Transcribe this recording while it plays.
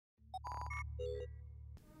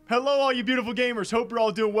Hello all you beautiful gamers, hope you're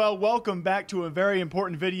all doing well. Welcome back to a very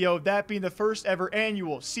important video, that being the first ever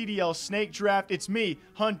annual CDL Snake Draft. It's me,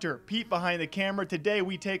 Hunter, Pete behind the camera. Today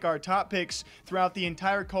we take our top picks throughout the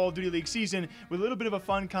entire Call of Duty League season with a little bit of a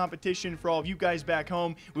fun competition for all of you guys back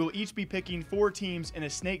home. We will each be picking 4 teams in a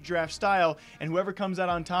snake draft style, and whoever comes out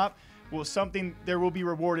on top, there will be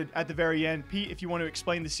rewarded at the very end. Pete, if you want to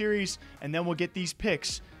explain the series, and then we'll get these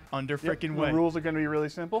picks under frickin' way. The rules are going to be really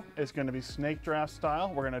simple. It's going to be snake draft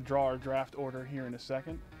style. We're going to draw our draft order here in a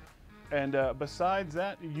second. And besides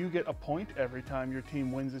that, you get a point every time your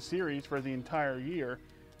team wins a series for the entire year.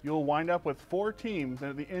 You'll wind up with 4 teams, and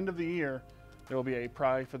at the end of the year, there will be a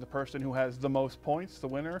prize for the person who has the most points, the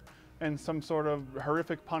winner, and some sort of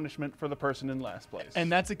horrific punishment for the person in last place.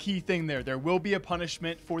 And that's a key thing there. There will be a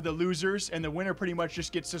punishment for the losers, and the winner pretty much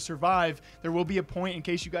just gets to survive. There will be a point, in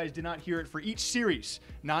case you guys did not hear it, for each series.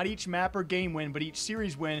 Not each map or game win, but each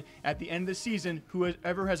series win. At the end of the season,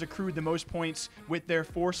 whoever has accrued the most points with their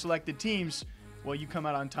 4 selected teams, well, you come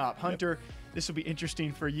out on top. Hunter, this will be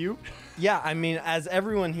interesting for you. Yeah, I mean, as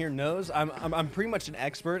everyone here knows, I'm pretty much an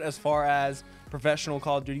expert as far as professional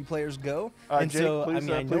Call of Duty players go. And Jake, so,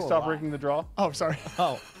 please stop breaking the draw. Oh, sorry.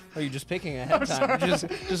 Oh, you're just picking ahead of time. You're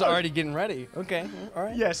just already getting ready. Okay, all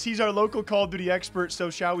right. Yes, he's our local Call of Duty expert, so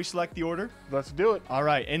shall we select the order? Let's do it. All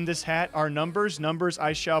right, in this hat are numbers. Numbers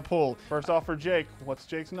I shall pull. First off for Jake, what's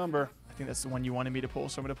Jake's number? I think that's the one you wanted me to pull,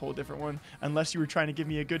 so I'm going to pull a different one. Unless you were trying to give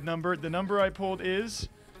me a good number. The number I pulled is...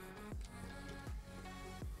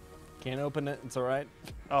 Can't open it. It's all right.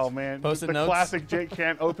 Oh, man. Post-it the notes. Classic Jake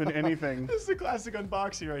can't open anything. This is a classic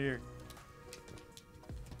unboxing right here.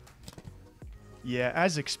 Yeah,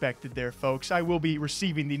 as expected there, folks. I will be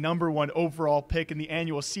receiving the #1 overall pick in the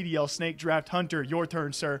annual CDL Snake Draft. Hunter, your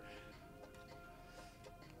turn, sir.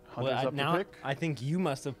 Hunter's Now pick. I think you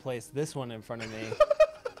must have placed this one in front of me.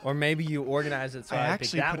 Or maybe you organized it so I picked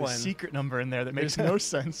actually that put one. a secret number in there that makes no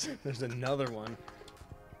sense. There's another one.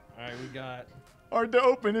 All right, we got... Hard to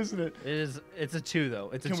open, isn't it? It's a 2, though.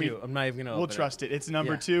 It's a 2. I'm not even going to open it. We'll trust it. It's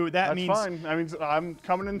number 2. That means... That's fine. I mean, I'm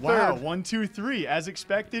coming in wow, third. 1, 2, 3. As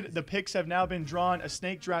expected, the picks have now been drawn. A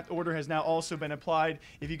snake draft order has now also been applied.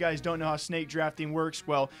 If you guys don't know how snake drafting works,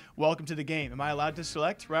 well, welcome to the game. Am I allowed to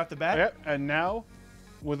select right off the bat? Yep, and now,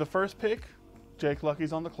 with the first pick, Jake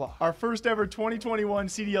Lucky's on the clock. Our first ever 2021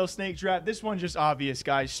 CDL Snake Draft. This one's just obvious,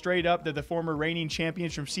 guys. Straight up, they're the former reigning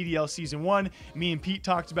champions from CDL Season 1. Me and Pete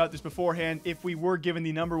talked about this beforehand. If we were given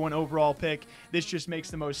the #1 overall pick, this just makes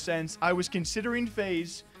the most sense. I was considering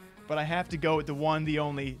FaZe, but I have to go with the one, the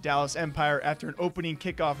only, Dallas Empire. After an opening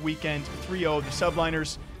kickoff weekend, 3-0 the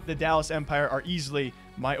Subliners, the Dallas Empire are easily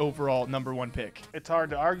my overall #1 pick. It's hard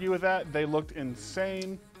to argue with that. They looked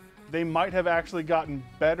insane. They might have actually gotten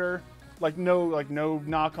better. No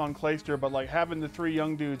knock on Clayster, but like having the 3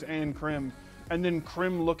 young dudes and Krim, and then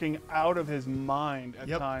Krim looking out of his mind at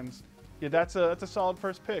times. Yeah, that's a solid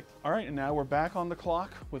first pick. All right, and now we're back on the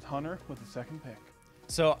clock with Hunter with the second pick.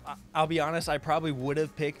 So I'll be honest, I probably would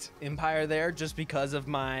have picked Empire there just because of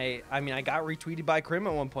my. I mean, I got retweeted by Krim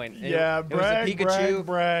at one point. Yeah, brag, it was a Pikachu.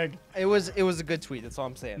 brag. It was a good tweet. That's all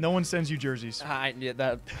I'm saying. No one sends you jerseys. Yeah,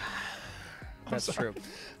 that's true.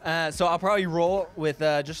 So I'll probably roll with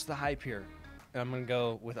just the hype here. I'm going to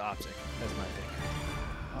go with Optic as my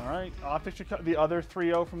pick. All right, Optic should cut the other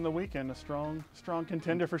 3-0 from the weekend. A strong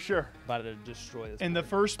contender for sure. About to destroy this. And the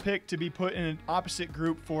first pick to be put in an opposite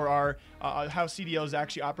group for our how CDL is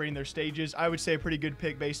actually operating their stages, I would say a pretty good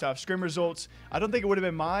pick based off scrim results. I don't think it would have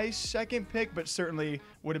been my second pick, but certainly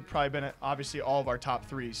would have probably been obviously all of our top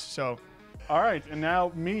 3s. So, all right, and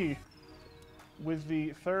now me with the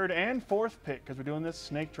third and fourth pick, because we're doing this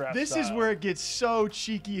snake draft This style. is where it gets so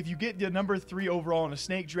cheeky. If you get the #3 overall in a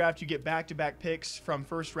snake draft, you get back-to-back picks from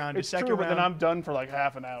first round to second round. round. But then I'm done for like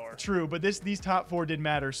half an hour. True, but these top 4 did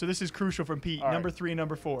matter, so this is crucial from Pete. All Number right. 3 and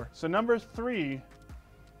number 4. So number 3,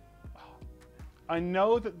 I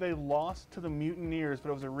know that they lost to the Mutineers, but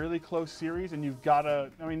it was a really close series, and you've got to,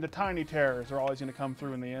 I mean, the Tiny Terrors are always going to come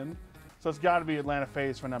through in the end. So it's got to be Atlanta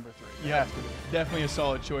FaZe for number 3. Yeah, definitely a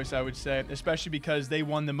solid choice, I would say, especially because they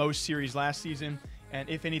won the most series last season. And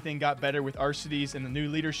if anything got better with Arcides and the new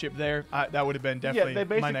leadership there, that would have been definitely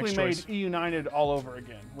my next choice. Yeah, they basically made E-United all over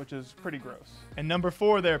again, which is pretty gross. And number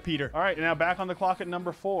 4 there, Peter. All right, now back on the clock at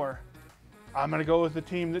number 4. I'm going to go with the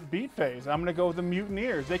team that beat FaZe. I'm going to go with the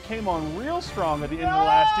Mutineers. They came on real strong at the end of the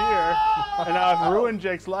last year, and now I've ruined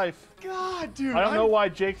Jake's life. God, dude. I don't know why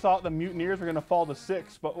Jake thought the Mutineers were going to fall to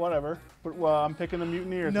 6, but whatever. But I'm picking the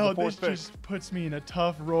Mutineers. No, as the this fourth pick. just puts me in a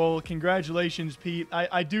tough role. Congratulations, Pete.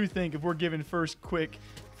 I do think if we're given first quick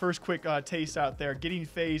taste out there, getting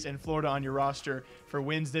FaZe and Florida on your roster for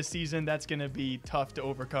wins this season, that's going to be tough to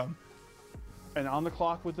overcome. And on the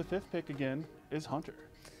clock with the 5th pick again is Hunter.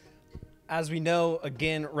 As we know,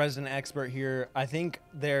 again, resident expert here, I think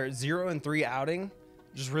their 0-3 outing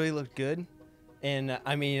just really looked good. And,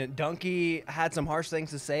 I mean, Donkey had some harsh things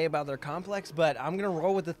to say about their complex, but I'm going to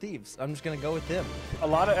roll with the Thieves. I'm just going to go with them. A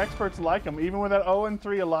lot of experts like them. Even with that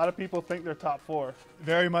 0-3, a lot of people think they're top 4.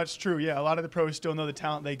 Very much true. Yeah, a lot of the pros still know the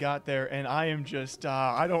talent they got there, and I am just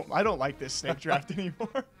I don't like this snake draft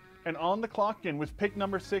anymore. And on the clock again with pick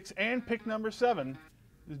number 6 and pick number 7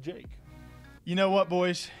 is Jake. You know what,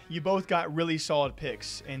 boys? You both got really solid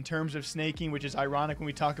picks in terms of snaking, which is ironic when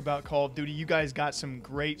we talk about Call of Duty. You guys got some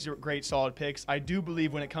great solid picks. I do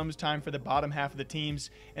believe when it comes time for the bottom half of the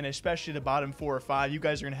teams, and especially the bottom 4 or 5, you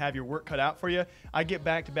guys are going to have your work cut out for you. I get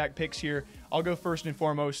back-to-back picks here. I'll go first and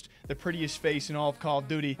foremost, the prettiest face in all of Call of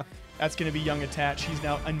Duty. That's going to be Young Attach. He's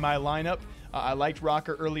now in my lineup. I liked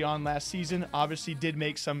Rocker early on last season. Obviously did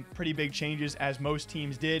make some pretty big changes, as most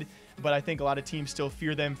teams did, but I think a lot of teams still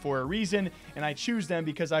fear them for a reason, and I choose them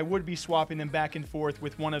because I would be swapping them back and forth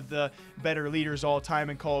with one of the better leaders all time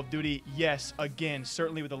in Call of Duty. Yes, again,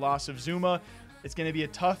 certainly with the loss of Zuma. It's going to be a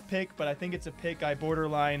tough pick, but I think it's a pick I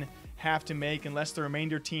borderline have to make unless the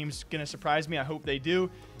remainder team's going to surprise me. I hope they do.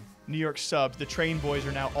 New York Subs, the Train Boys,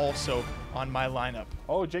 are now also on my lineup.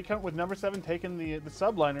 Oh, Jake Hunt with number 7 taking the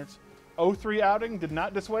subliners. 0-3 outing did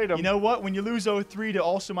not dissuade him. You know what? When you lose 0-3 to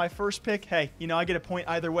also my first pick, hey, you know, I get a point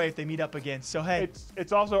either way if they meet up again. So, hey.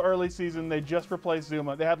 It's also early season. They just replaced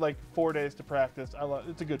Zuma. They had like 4 days to practice.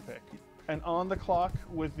 It's a good pick. And on the clock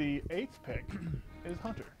with the 8th pick is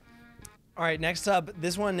Hunter. All right, next up,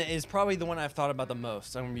 this one is probably the one I've thought about the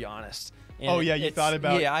most, I'm going to be honest. And oh, yeah, you thought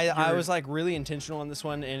about it. Yeah, I was like really intentional on this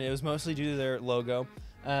one, and it was mostly due to their logo.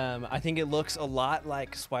 I think it looks a lot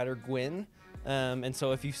like Spider-Gwen. And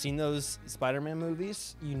so if you've seen those Spider-Man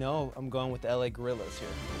movies, you know I'm going with the LA Gorillas here.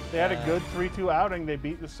 They had a good 3-2 outing. They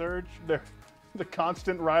beat the Surge. They're the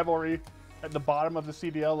constant rivalry at the bottom of the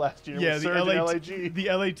CDL last year. Yeah, with Surge and LAG. The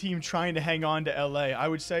LA team trying to hang on to LA. I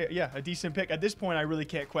would say, yeah, a decent pick. At this point, I really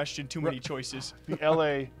can't question too many choices. The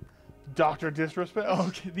LA Dr. Disrespect.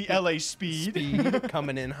 Okay, the LA Speed.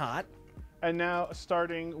 Coming in hot. And now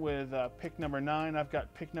starting with pick number 9, I've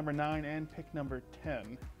got pick number 9 and pick number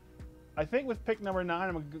 10. I think with pick number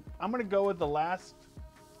 9, I'm going to go with the last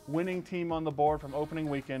winning team on the board from opening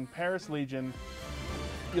weekend, Paris Legion.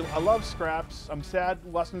 I love Scraps. I'm sad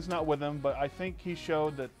Lustin's not with him, but I think he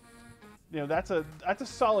showed that, you know, that's a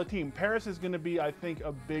solid team. Paris is going to be, I think,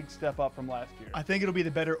 a big step up from last year. I think it'll be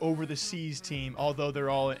the better over the seas team, although they're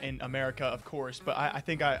all in America, of course. But I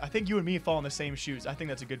think you and me fall in the same shoes. I think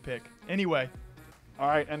that's a good pick. Anyway. All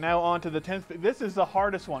right, and now on to the 10th pick. This is the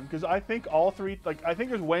hardest one because I think all three, I think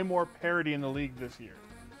there's way more parity in the league this year.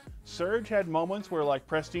 Surge had moments where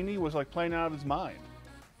Prestini was playing out of his mind.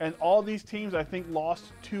 And all these teams, I think, lost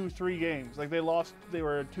 2-3 games. They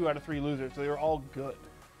were 2 out of 3 losers, so they were all good.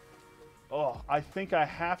 Oh, I think I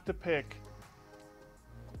have to pick.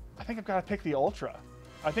 I think I've got to pick the Ultra.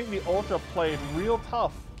 I think the Ultra played real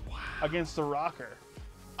tough against the Rocker.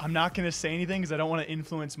 I'm not going to say anything because I don't want to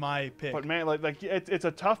influence my pick. But man, it's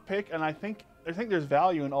a tough pick, and I think there's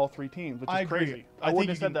value in all 3 teams, which is crazy. I wouldn't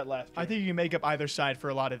have said that last year. I think you can make up either side for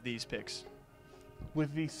a lot of these picks.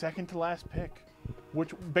 With the second to last pick,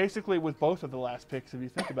 which basically with both of the last picks, if you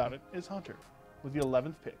think about it, is Hunter with the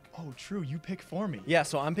 11th pick. Oh, true. You pick for me. Yeah,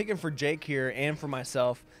 so I'm picking for Jake here and for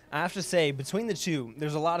myself. I have to say, between the two,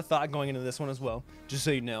 there's a lot of thought going into this one as well, just so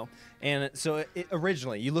you know. And so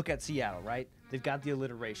originally, you look at Seattle, right? They've got the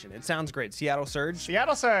alliteration. It sounds great. Seattle Surge.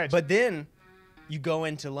 Seattle Surge. But then you go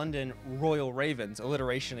into London Royal Ravens,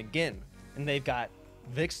 alliteration again. And they've got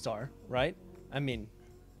Vicstar, right? I mean,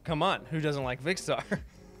 come on. Who doesn't like Vicstar?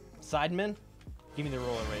 Sidemen? Give me the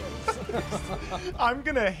Royal Ravens. I'm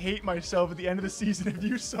going to hate myself at the end of the season if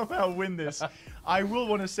you somehow win this. I will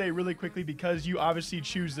want to say really quickly, because you obviously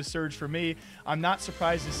choose the Surge for me, I'm not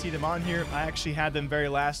surprised to see them on here. I actually had them very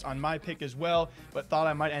last on my pick as well, but thought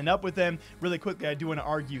I might end up with them. Really quickly, I do want to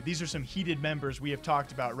argue, these are some heated members we have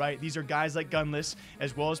talked about, right? These are guys like Gunless,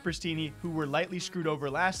 as well as Pristini, who were lightly screwed over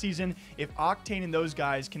last season. If Octane and those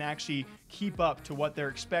guys can actually keep up to what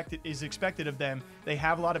is expected of them, they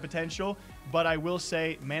have a lot of potential. But I will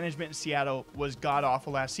say management in Seattle was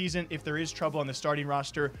god-awful last season. If there is trouble on the starting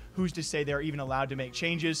roster, who's to say they're even allowed to make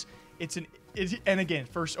changes? And again,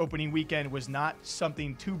 first opening weekend was not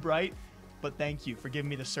something too bright, but thank you for giving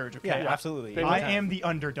me the Surge. Okay, yeah, absolutely. I am the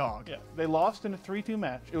underdog. Yeah, they lost in a 3-2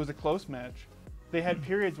 match. It was a close match. They had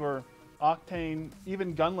periods where Octane,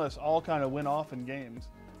 even Gunless, all kind of went off in games,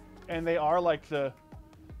 and they are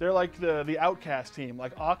they're like the outcast team.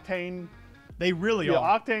 Like Octane. They really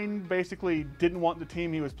are. Octane basically didn't want the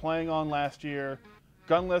team he was playing on last year.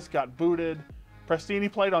 Gunless got booted.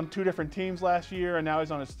 Prestini played on 2 different teams last year, and now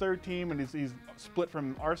he's on his 3rd team, and he's split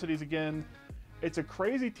from Arcides again. It's a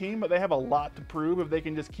crazy team, but they have a lot to prove if they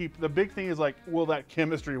can just keep. The big thing is, like, will that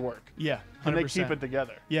chemistry work? Yeah, 100%. Can they keep it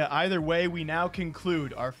together? Yeah, either way, we now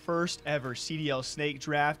conclude our first ever CDL Snake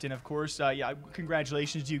Draft. And of course, yeah,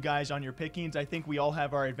 congratulations to you guys on your pickings. I think we all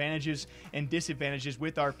have our advantages and disadvantages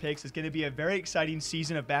with our picks. It's going to be a very exciting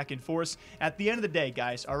season of back and forth. At the end of the day,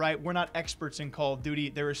 guys, all right, we're not experts in Call of Duty.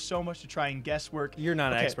 There is so much to try and guesswork. You're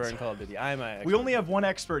not an expert in Call of Duty. I'm an expert. We only have one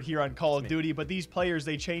expert here on Call of Duty, but these players,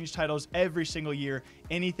 they change titles every single year.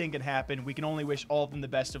 Anything can happen. We can only wish all of them the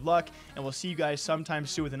best of luck, and we'll see you guys sometime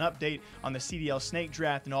soon with an update on the CDL Snake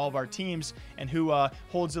Draft and all of our teams and who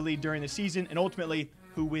holds the lead during the season and ultimately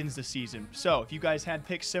who wins the season. So if you guys had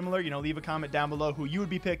picks similar, leave a comment down below who you would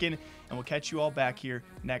be picking, and we'll catch you all back here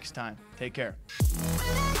next time. Take care.